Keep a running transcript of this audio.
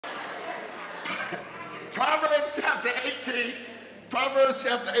Proverbs chapter 18, Proverbs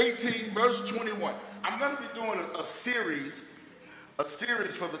chapter 18, verse 21. I'm going to be doing a series for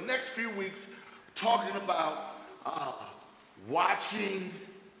the next few weeks talking about watching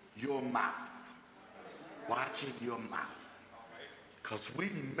your mouth. Watching your mouth. Because we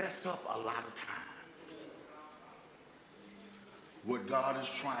mess up a lot of times what God is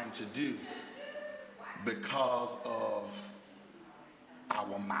trying to do because of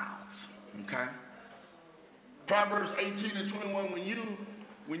our mouths. Okay? Proverbs 18 and 21,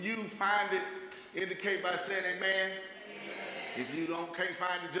 when you find it, indicate by saying amen. Amen. If you can't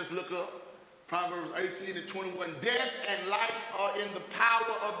find it, just look up. Proverbs 18 and 21, death and life are in the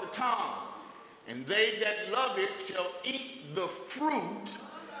power of the tongue, and they that love it shall eat the fruit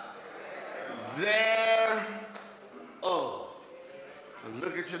thereof.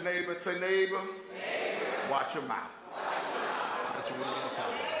 Look at your neighbor and say, neighbor, watch your mouth. That's what we're going to talk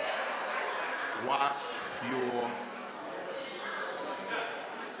about. Watch your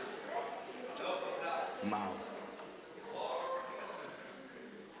mouth.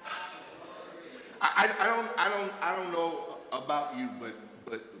 I don't know about you,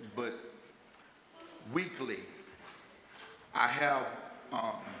 but weekly I have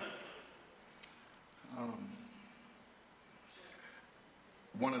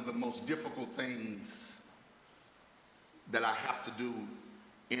one of the most difficult things that I have to do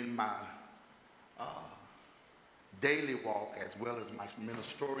in my daily walk, as well as my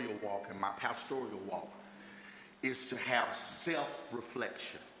ministerial walk and my pastoral walk, is to have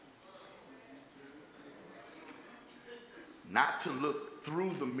self-reflection. Not to look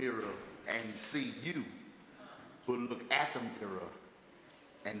through the mirror and see you, but look at the mirror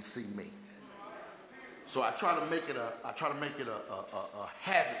and see me. So I try to make it a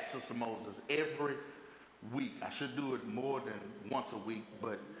habit, Sister Moses, every week. I should do it more than once a week,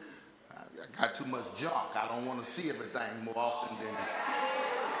 but I got too much junk. I don't want to see everything more often than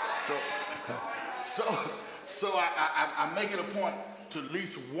so I make it a point to at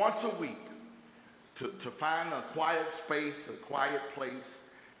least once a week to find a quiet space, a quiet place,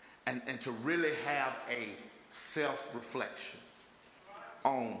 and to really have a self-reflection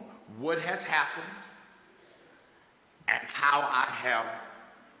on what has happened and how I have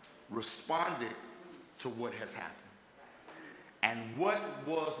responded to what has happened. And what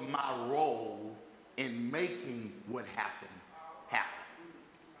was my role in making what happened happen?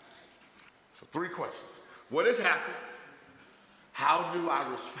 So 3 questions. What has happened? How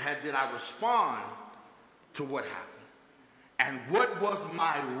did I respond to what happened? And what was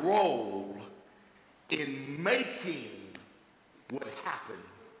my role in making what happened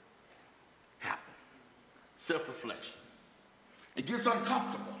happen? Self-reflection. It gets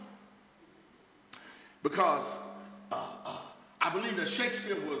uncomfortable because I believe that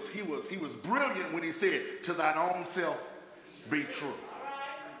Shakespeare was brilliant when he said, "To thine own self be true."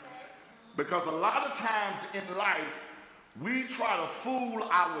 Because a lot of times in life, we try to fool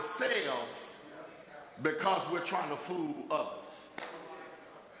ourselves because we're trying to fool others.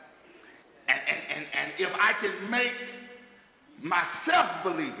 And if I can make myself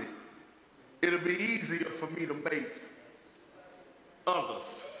believe it, it'll be easier for me to make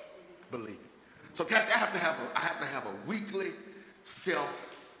others believe it. So Kathy, I have to have a weekly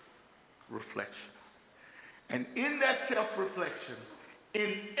self-reflection. And in that self-reflection,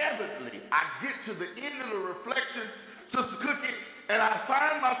 inevitably, I get to the end of the reflection, Sister Cookie, and I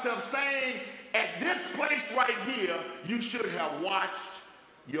find myself saying, at this place right here, you should have watched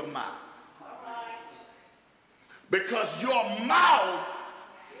your mouth. Because your mouth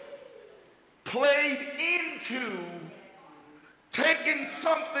played into taking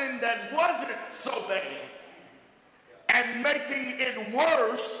something that wasn't so bad and making it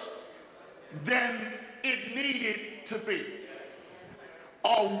worse than it needed to be,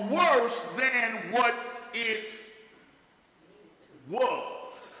 or worse than what it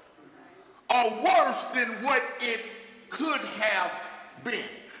was, or worse than what it could have been.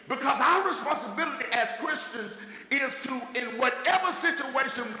 Because our responsibility as Christians is to, in whatever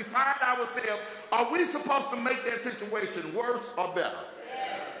situation we find ourselves, are we supposed to make that situation worse or better?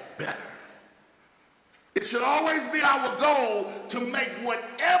 Better. It should always be our goal to make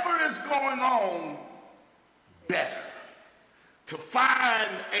whatever is going on better, to find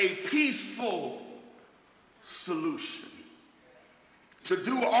a peaceful solution, to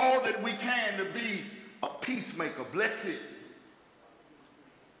do all that we can to be a peacemaker. Blessed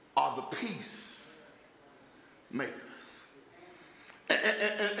are the peacemakers.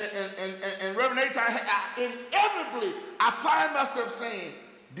 And Reverend H, inevitably, I find myself saying,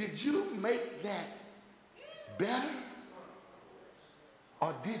 did you make that better?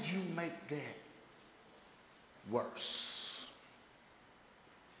 Or did you make that worse.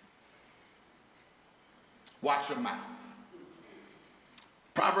 Watch your mouth.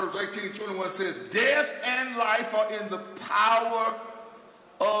 Proverbs 18:21 says, death and life are in the power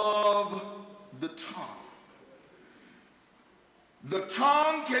of the tongue. The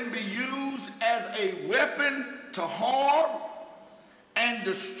tongue can be used as a weapon to harm and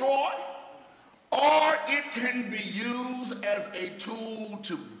destroy, or it can be used as a tool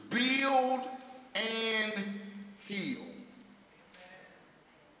to build and heal.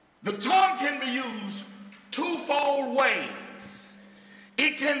 The tongue can be used twofold ways.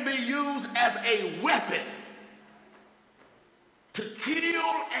 It can be used as a weapon to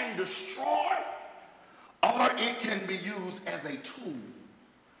kill and destroy, or it can be used as a tool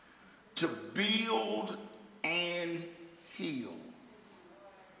to build and heal.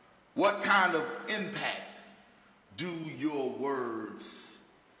 What kind of impact do your words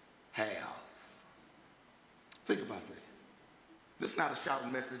have? Think about that. This is not a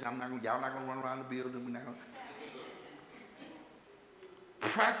shouting message. Y'all not gonna run around the building. We're not gonna.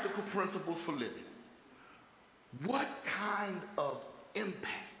 Practical principles for living. What kind of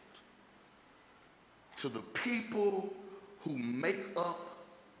impact to the people who make up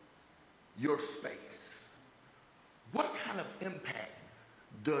your space? What kind of impact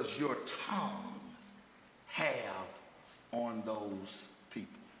does your tongue have on those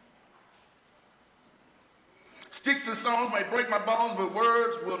people? Sticks and stones may break my bones, but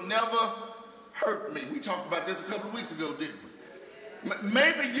words will never hurt me. We talked about this a couple of weeks ago, didn't we?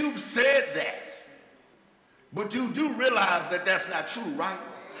 Maybe you've said that, but you do realize that that's not true, right?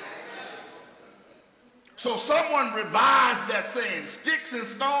 So someone revised that saying, sticks and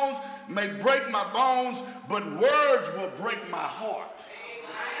stones may break my bones, but words will break my heart.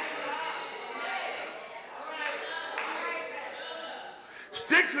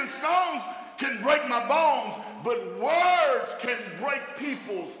 Sticks and stones can break my bones, but words can break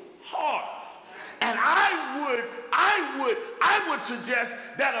people's hearts. And I would suggest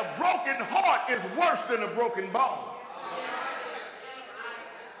that a broken heart is worse than a broken bone.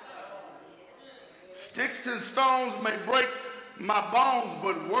 Sticks and stones may break my bones,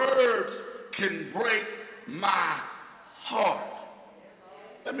 but words can break my heart.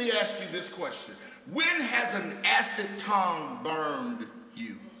 Let me ask you this question. When has an acid tongue burned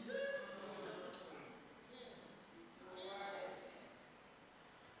you?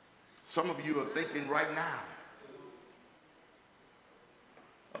 Some of you are thinking right now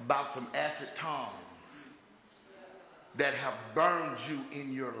about some acid tongues that have burned you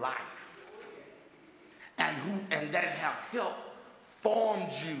in your life and that have helped formed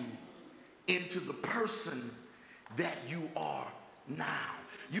you into the person that you are now.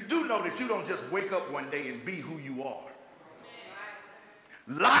 You do know that you don't just wake up one day and be who you are.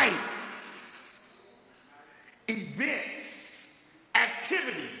 Life, events,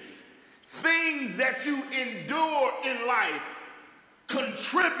 activities, things that you endure in life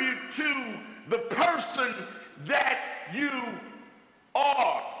contribute to the person that you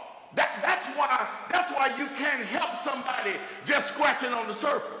are. That's why you can't help somebody just scratching on the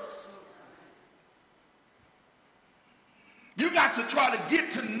surface. You got to try to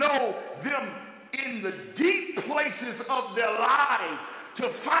get to know them in the deep places of their lives to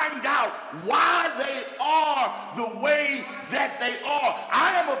find out why they are the way that they are.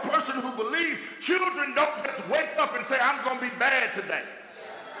 I am a person who believes children don't just wake up and say, I'm going to be bad today.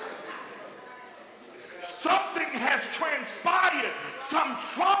 Something has transpired. Some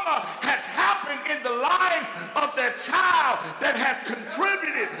trauma has happened in the lives of their child that has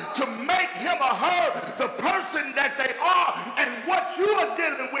contributed to make him or her the person that they are. And what you are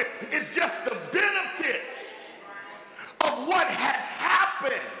dealing with is just the benefits of what has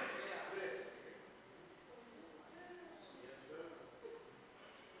happened.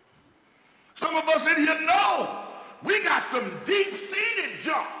 Some of us in here know we got some deep-seated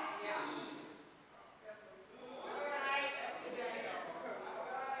junk.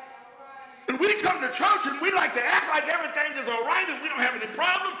 And we come to church and we like to act like everything is all right and we don't have any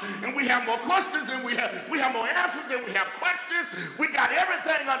problems and we have more questions and we have more answers than we have questions. We got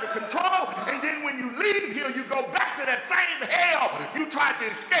everything under control, and then when you leave here, you go back to that same hell you tried to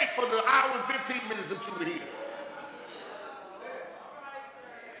escape for the hour and 15 minutes that you were here.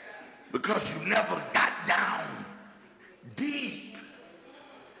 Because you never got down deep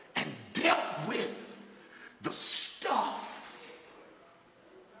and dealt with the stuff.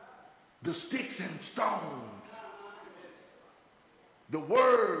 The sticks and stones, the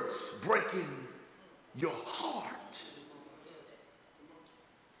words breaking your heart.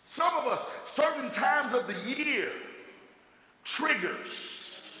 Some of us, certain times of the year,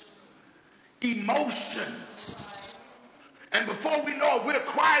 triggers, emotions And before we know it, we're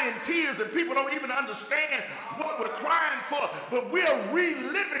crying tears and people don't even understand what we're crying for. But we're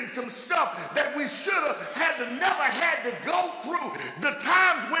reliving some stuff that we should have never had to go through. The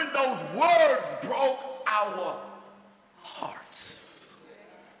times when those words broke our hearts.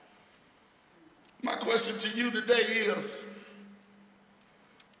 My question to you today is,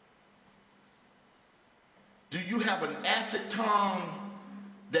 do you have an acid tongue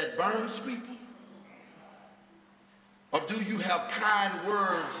that burns people? Or do you have kind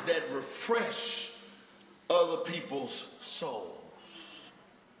words that refresh other people's souls?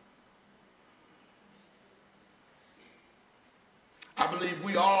 I believe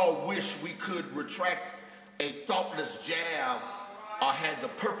we all wish we could retract a thoughtless jab or had the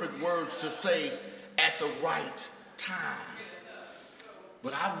perfect words to say at the right time.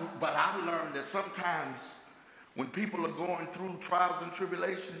 But I've learned that sometimes when people are going through trials and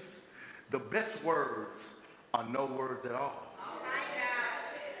tribulations, the best words are no words at all.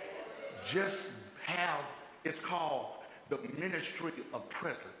 Just have, it's called the ministry of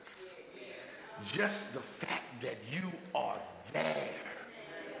presence. Just the fact that you are there,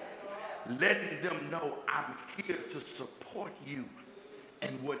 letting them know I'm here to support you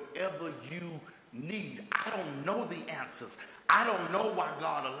and whatever you need. I don't know the answers. I don't know why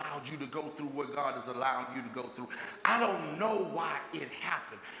God allowed you to go through what God is allowing you to go through. I don't know why it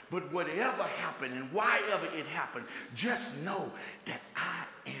happened. But whatever happened and whyever it happened, just know that I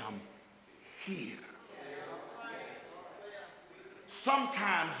am here.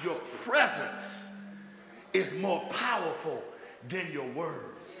 Sometimes your presence is more powerful than your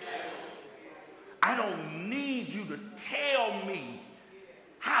words. I don't need you to tell me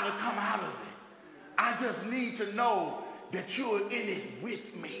how to come out of it. I just need to know that you're in it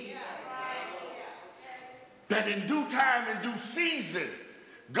with me. That in due time and due season,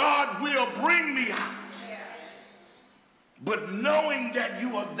 God will bring me out. But knowing that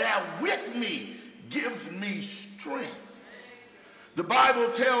you are there with me gives me strength. The Bible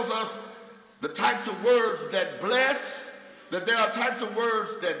tells us the types of words that bless, that there are types of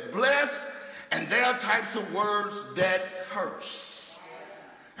words that bless, and there are types of words that curse.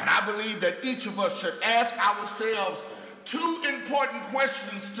 And I believe that each of us should ask ourselves two important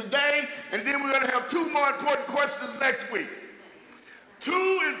questions today, and then we're going to have two more important questions next week.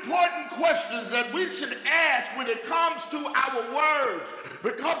 Two important questions that we should ask when it comes to our words,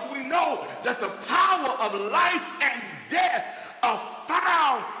 because we know that the power of life and death are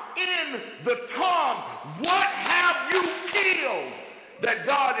found in the tongue. What have you killed that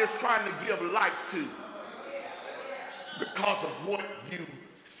God is trying to give life to? Because of what you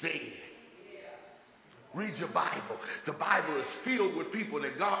said. Read your Bible. The Bible is filled with people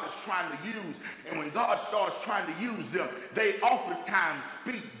that God is trying to use. And when God starts trying to use them, they oftentimes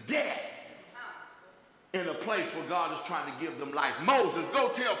speak death in a place where God is trying to give them life. Moses, go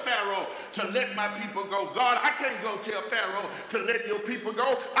tell Pharaoh to let my people go. God, I can't go tell Pharaoh to let your people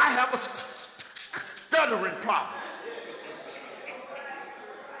go. I have a stuttering problem.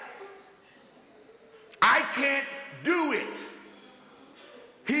 I can't do it.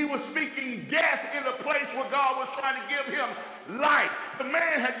 He was speaking death in a place where God was trying to give him life. The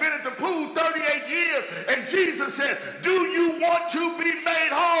man had been at the pool 38 years, and Jesus says, do you want to be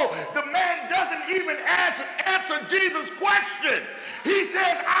made whole? The man doesn't even answer Jesus' question. He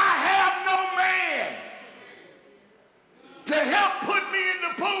says, I have no man to help put me in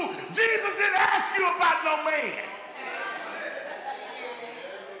the pool. Jesus didn't ask you about no man.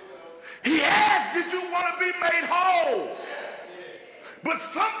 He asked, did you want to be made whole? But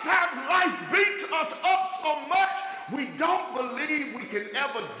sometimes life beats us up so much, we don't believe we can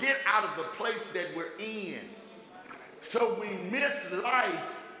ever get out of the place that we're in. So we miss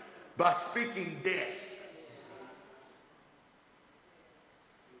life by speaking death.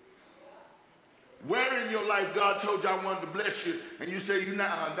 Where in your life God told you I wanted to bless you, and you say, you can't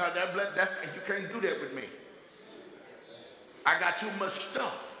do that with me. I got too much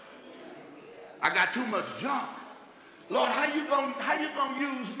stuff. I got too much junk. Lord, how you gonna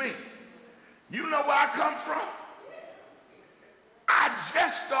use me? You know where I come from? I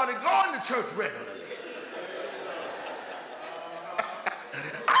just started going to church regularly.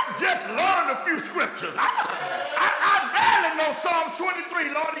 I just learned a few scriptures. I barely know Psalms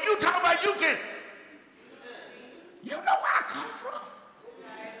 23, Lord. You talking about you can. You know where I come from.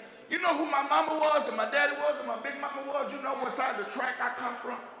 You know who my mama was and my daddy was and my big mama was. You know what side of the track I come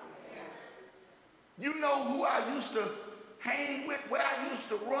from. You know who I used to hang with, where I used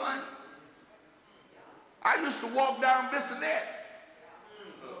to run? I used to walk down Bissonnette.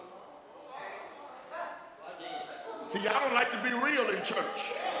 See, y'all don't like to be real in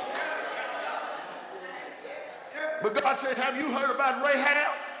church. But God said, have you heard about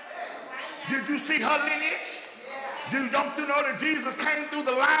Rahab? Did you see her lineage? Don't you know that Jesus came through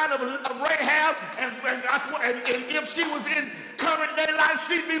the line of Rahab, and if she was in current day life,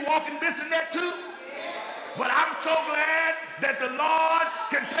 she'd be walking this and that too? But I'm so glad that the Lord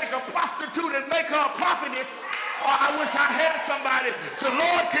can take a prostitute and make her a prophetess. Oh, I wish I had somebody. The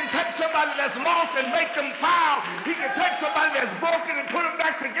Lord can take somebody that's lost and make them found. He can take somebody that's broken and put them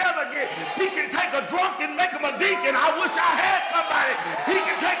back together again. He can take a drunk and make him a deacon. I wish I had somebody. He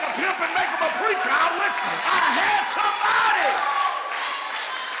can take a pimp and make him a preacher. I wish I had somebody.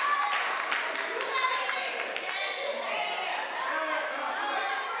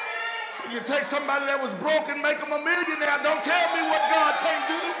 You take somebody that was broken, make them a millionaire. Don't tell me what God can't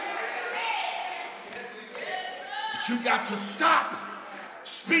do. But you got to stop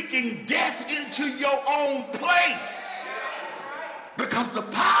speaking death into your own place, because the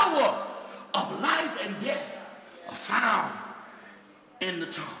power of life and death are found in the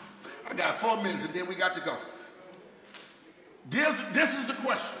tongue. I got 4 minutes and then we got to go. This is the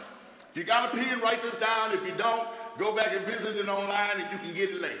question. If you got a pen, write this down. If you don't, go back and visit it online and you can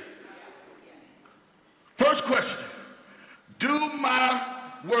get it later. First question, do my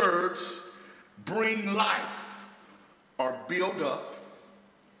words bring life or build up?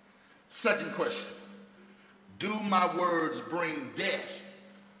 Second question, do my words bring death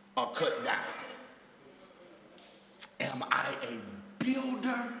or cut down? Am I a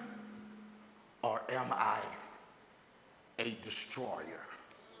builder or am I a destroyer?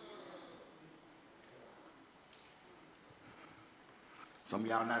 Some of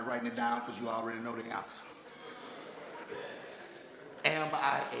y'all not writing it down because you already know the answer. Am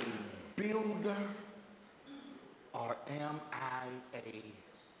I a builder or am I a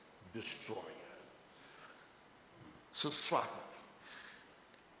destroyer? Sister Swafford,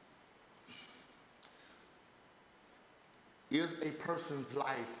 is a person's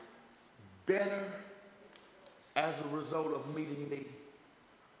life better as a result of meeting me,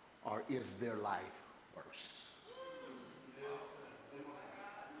 or is their life worse?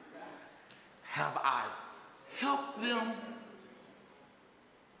 Have I helped them,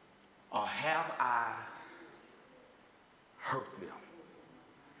 or have I hurt them?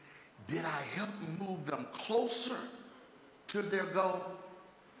 Did I help move them closer to their goal,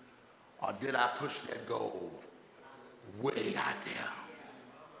 or did I push that goal way out there?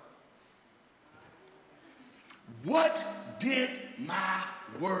 What did my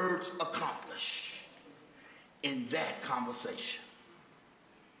words accomplish in that conversation?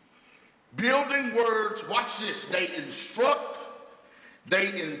 Building words, watch this, they instruct, they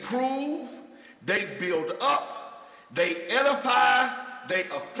improve, they build up, they edify, they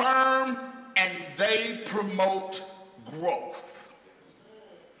affirm, and they promote growth.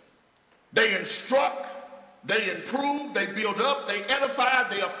 They instruct, they improve, they build up, they edify,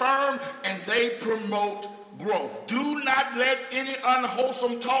 they affirm, and they promote growth. Do not let any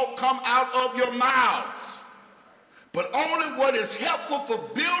unwholesome talk come out of your mouths, but only what is helpful for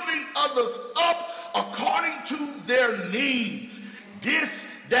building others up according to their needs. This,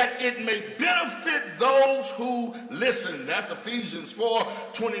 that it may benefit those who listen. That's Ephesians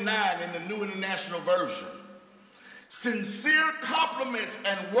 4:29 in the New International Version. Sincere compliments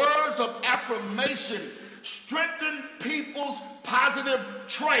and words of affirmation strengthen people's positive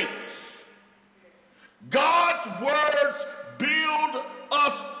traits. God's words build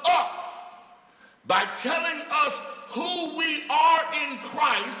us up by telling us who we are in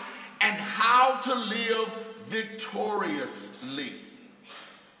Christ and how to live victoriously.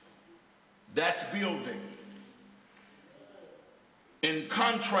 That's building. In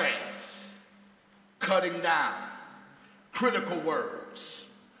contrast, cutting down, critical words,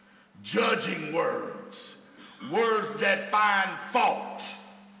 judging words, words that find fault.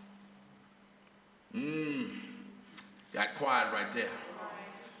 Got quiet right there.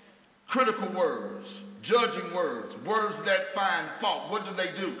 Critical words, judging words, words that find fault. What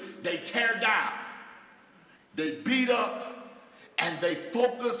do? They tear down, they beat up, and they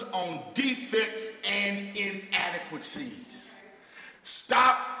focus on defects and inadequacies.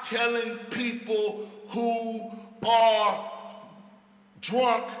 Stop telling people who are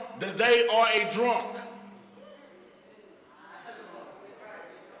drunk that they are a drunk.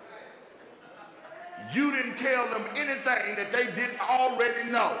 You didn't tell them anything that they didn't already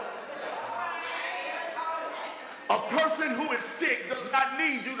know. A person who is sick does not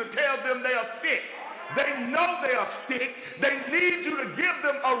need you to tell them they are sick. They know they are sick. They need you to give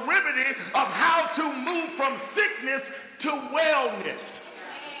them a remedy of how to move from sickness to wellness.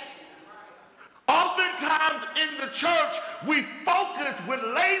 oftentimes in the church, we focus with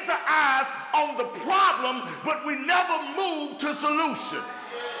laser eyes on the problem, but we never move to solution.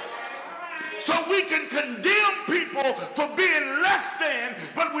 So we can condemn people for being less than,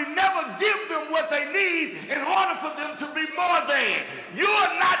 but we never give them what they need in order for them to be more than. You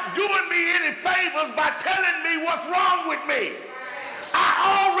are not doing me any favors by telling me what's wrong with me.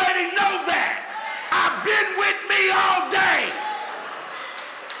 I already know that. I've been with me all day.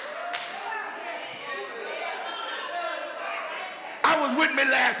 I was with me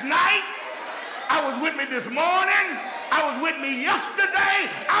last night. I was with me this morning. I was with me yesterday.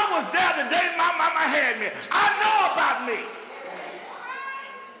 I was there the day my mama had me. I know about me.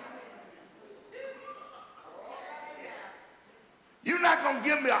 You're not going to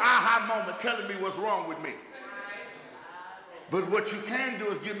give me an aha moment telling me what's wrong with me. But what you can do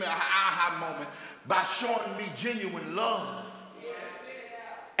is give me an aha moment by showing me genuine love.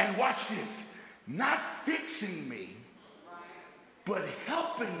 And watch this. Not fixing me, but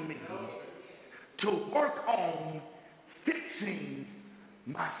helping me to work on fixing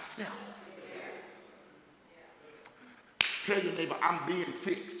myself. Tell your neighbor, I'm being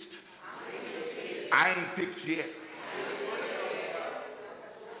fixed. I ain't fixed yet.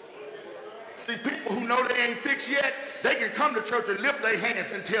 See, people who know they ain't fixed yet, they can come to church and lift their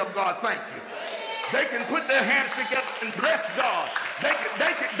hands and tell God thank you. They can put their hands together and bless God.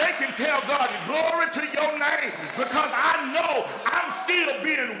 They can tell God, glory to your name, because I know I'm still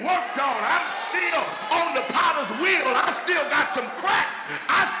being worked on. I'm still on the potter's wheel. I still got some cracks.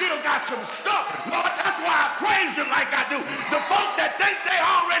 I still got some stuff. Lord, that's why I praise you like I do. The folk that think they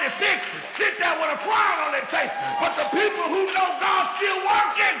already fixed sit there with a frown on their face. But the people who know God's still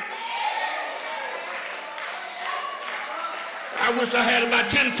working. I wish I had about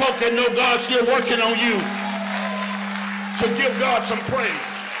 10 folk that know God's still working on you to give God some praise.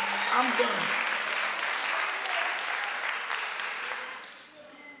 I'm done.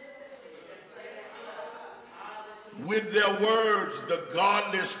 With their words, the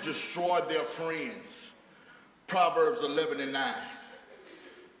godless destroy their friends. Proverbs 11:9.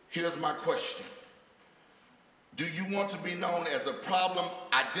 Here's my question. Do you want to be known as a problem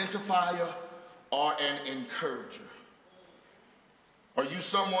identifier or an encourager? Are you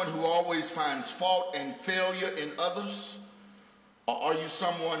someone who always finds fault and failure in others? Or are you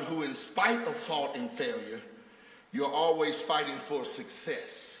someone who, in spite of fault and failure, you're always fighting for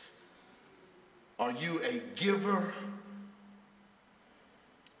success? Are you a giver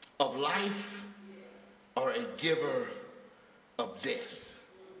of life or a giver of death?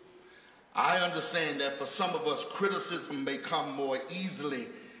 I understand that for some of us, criticism may come more easily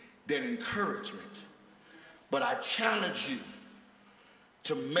than encouragement. But I challenge you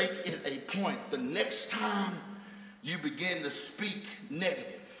to make it a point the next time you begin to speak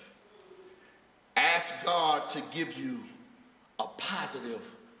negative, ask God to give you a positive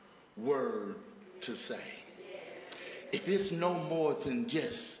word to say. If it's no more than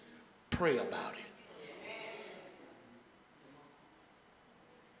just pray about it.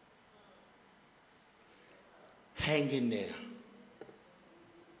 Hang in there.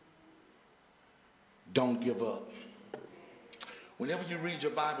 Don't give up. Whenever you read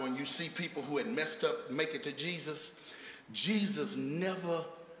your Bible and you see people who had messed up make it to Jesus, Jesus never,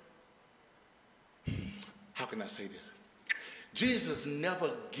 how can I say this? Jesus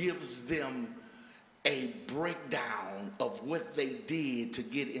never gives them a breakdown of what they did to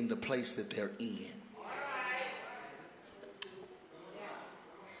get in the place that they're in.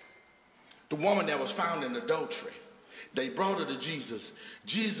 The woman that was found in adultery, they brought her to Jesus.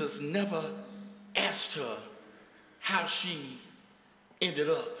 Jesus never asked her how she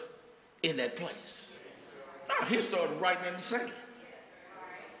ended up in that place. Now, he started writing in the sand.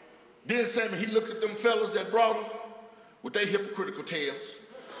 Then Samuel, he looked at them fellas that brought him with their hypocritical tales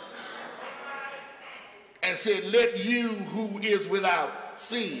and said, let you who is without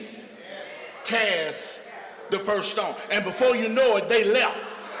sin cast the first stone. And before you know it, they left,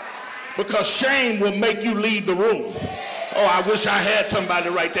 because shame will make you leave the room. Oh, I wish I had somebody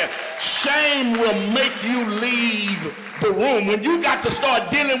right there. Shame will make you leave the room. When you got to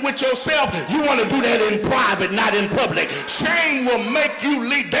start dealing with yourself, you want to do that in private, not in public. Shame will make you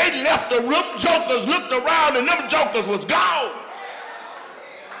leave. They left the room. Jokers looked around and them jokers was gone.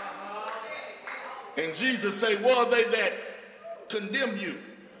 And Jesus said, well, they that condemn you.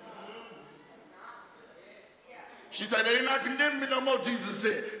 She said, they did not condemn me no more. Jesus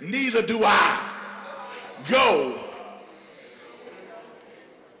said, neither do I. Go.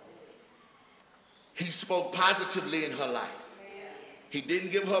 He spoke positively in her life. He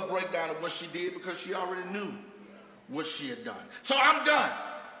didn't give her a breakdown of what she did because she already knew what she had done. So I'm done.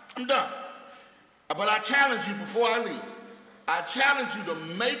 I'm done. But I challenge you before I leave, I challenge you to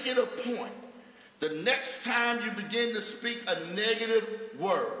make it a point the next time you begin to speak a negative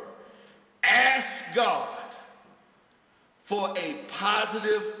word, ask God for a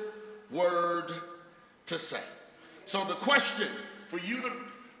positive word to say. So the question for you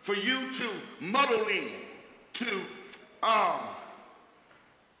to muddle in, to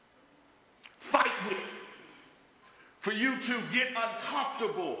fight with, for you to get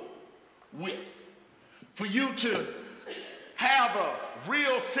uncomfortable with, for you to have a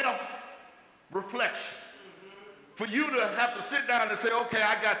real self-reflection, for you to have to sit down and say, okay,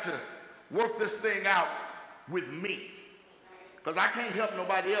 I got to work this thing out with me, because I can't help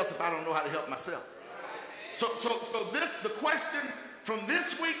nobody else if I don't know how to help myself. So the question from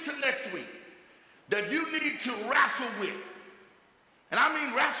this week to next week that you need to wrestle with, and I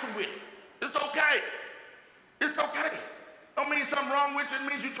mean wrestle with, it's okay. It's okay. Don't mean something wrong with you. It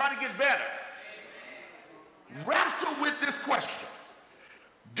means you're trying to get better. Wrestle with this question.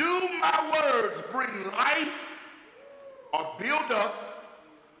 Do my words bring life or build up,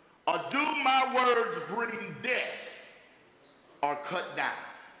 or do my words bring death or cut down?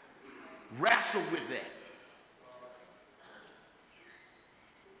 Wrestle with that.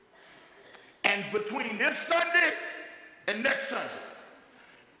 And between this Sunday and next Sunday,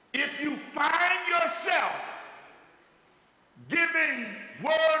 if you find yourself giving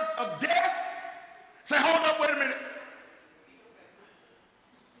words of death, say, hold up, wait a minute.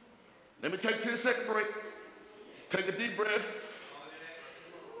 Let me take a 10-second break. Take a deep breath.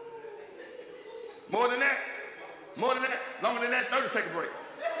 More than that? More than that? Longer than that? 30-second break.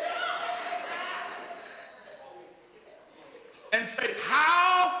 And say,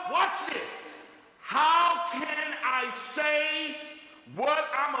 watch this. How can I say what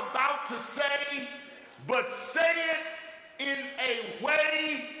I'm about to say, but say it in a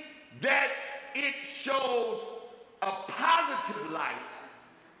way that it shows a positive light,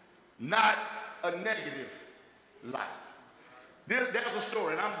 not a negative light? There's a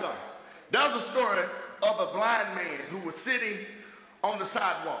story, and I'm done. There's a story of a blind man who was sitting on the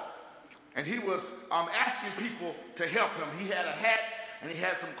sidewalk, and he was asking people to help him. He had a hat, and he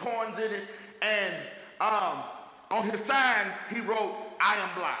had some coins in it, and on his sign, he wrote, I am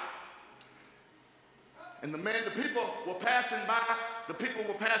blind. And the people were passing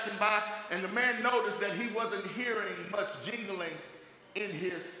by, and the man noticed that he wasn't hearing much jingling in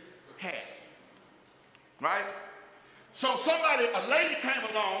his hat, right? So a lady came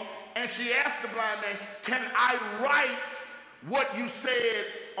along, and she asked the blind man, can I write what you said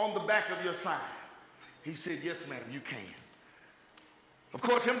on the back of your sign? He said, yes, ma'am, you can. Of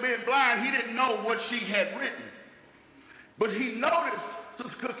course, him being blind, he didn't know what she had written. But he noticed,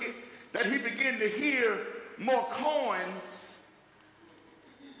 Sister Cookie, that he began to hear more coins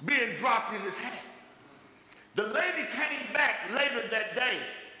being dropped in his hat. The lady came back later that day,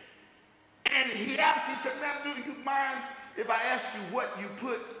 and he said, ma'am, do you mind if I ask you what you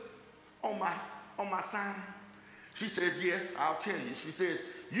put on my sign? She says, yes, I'll tell you. She says,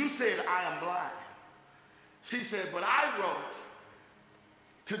 you said I am blind. She said, but I wrote,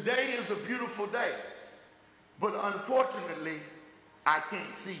 today is a beautiful day, but unfortunately, I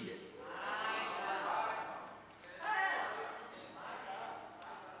can't see it.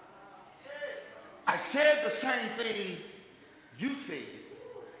 I said the same thing you said.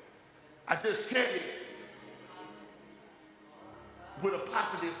 I just said it with a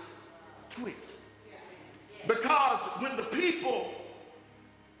positive twist. Because when the people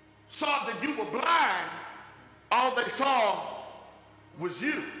saw that you were blind, all they saw was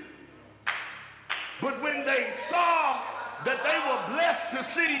you. But when they saw that they were blessed to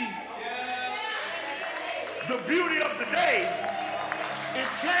see the beauty of the day, it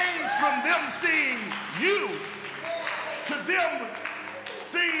changed from them seeing you to them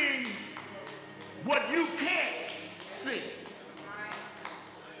seeing what you can't see.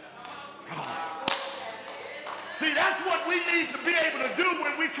 See, that's what we need to be able to do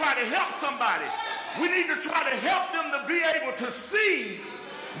when we try to help somebody. We need to try to help them to be able to see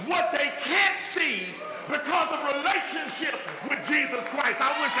what they can't see because of relationship with Jesus Christ.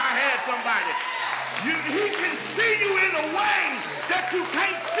 I wish I had somebody. He can see you in a way that you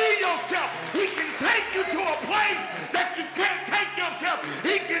can't see yourself. He can take you to a place that you can't take yourself.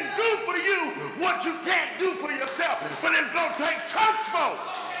 He can do for you what you can't do for yourself. But it's going to take church folk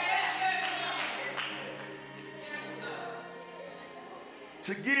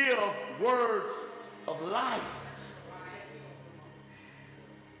to give words of life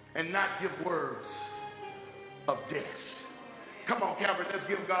and not give words of death. Come on, Calvary, let's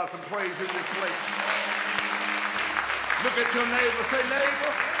give God some praise in this place. Look at your neighbor, say,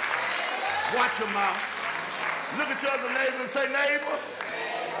 neighbor, Watch your mouth. Look at your other neighbor and say, neighbor,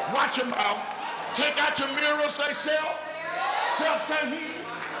 watch your mouth. Take out your mirror, say self. Self, say he.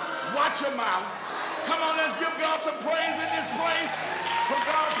 Watch your mouth. Come on, let's give God some praise in this place for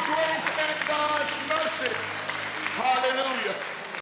God's grace and God's mercy. Hallelujah.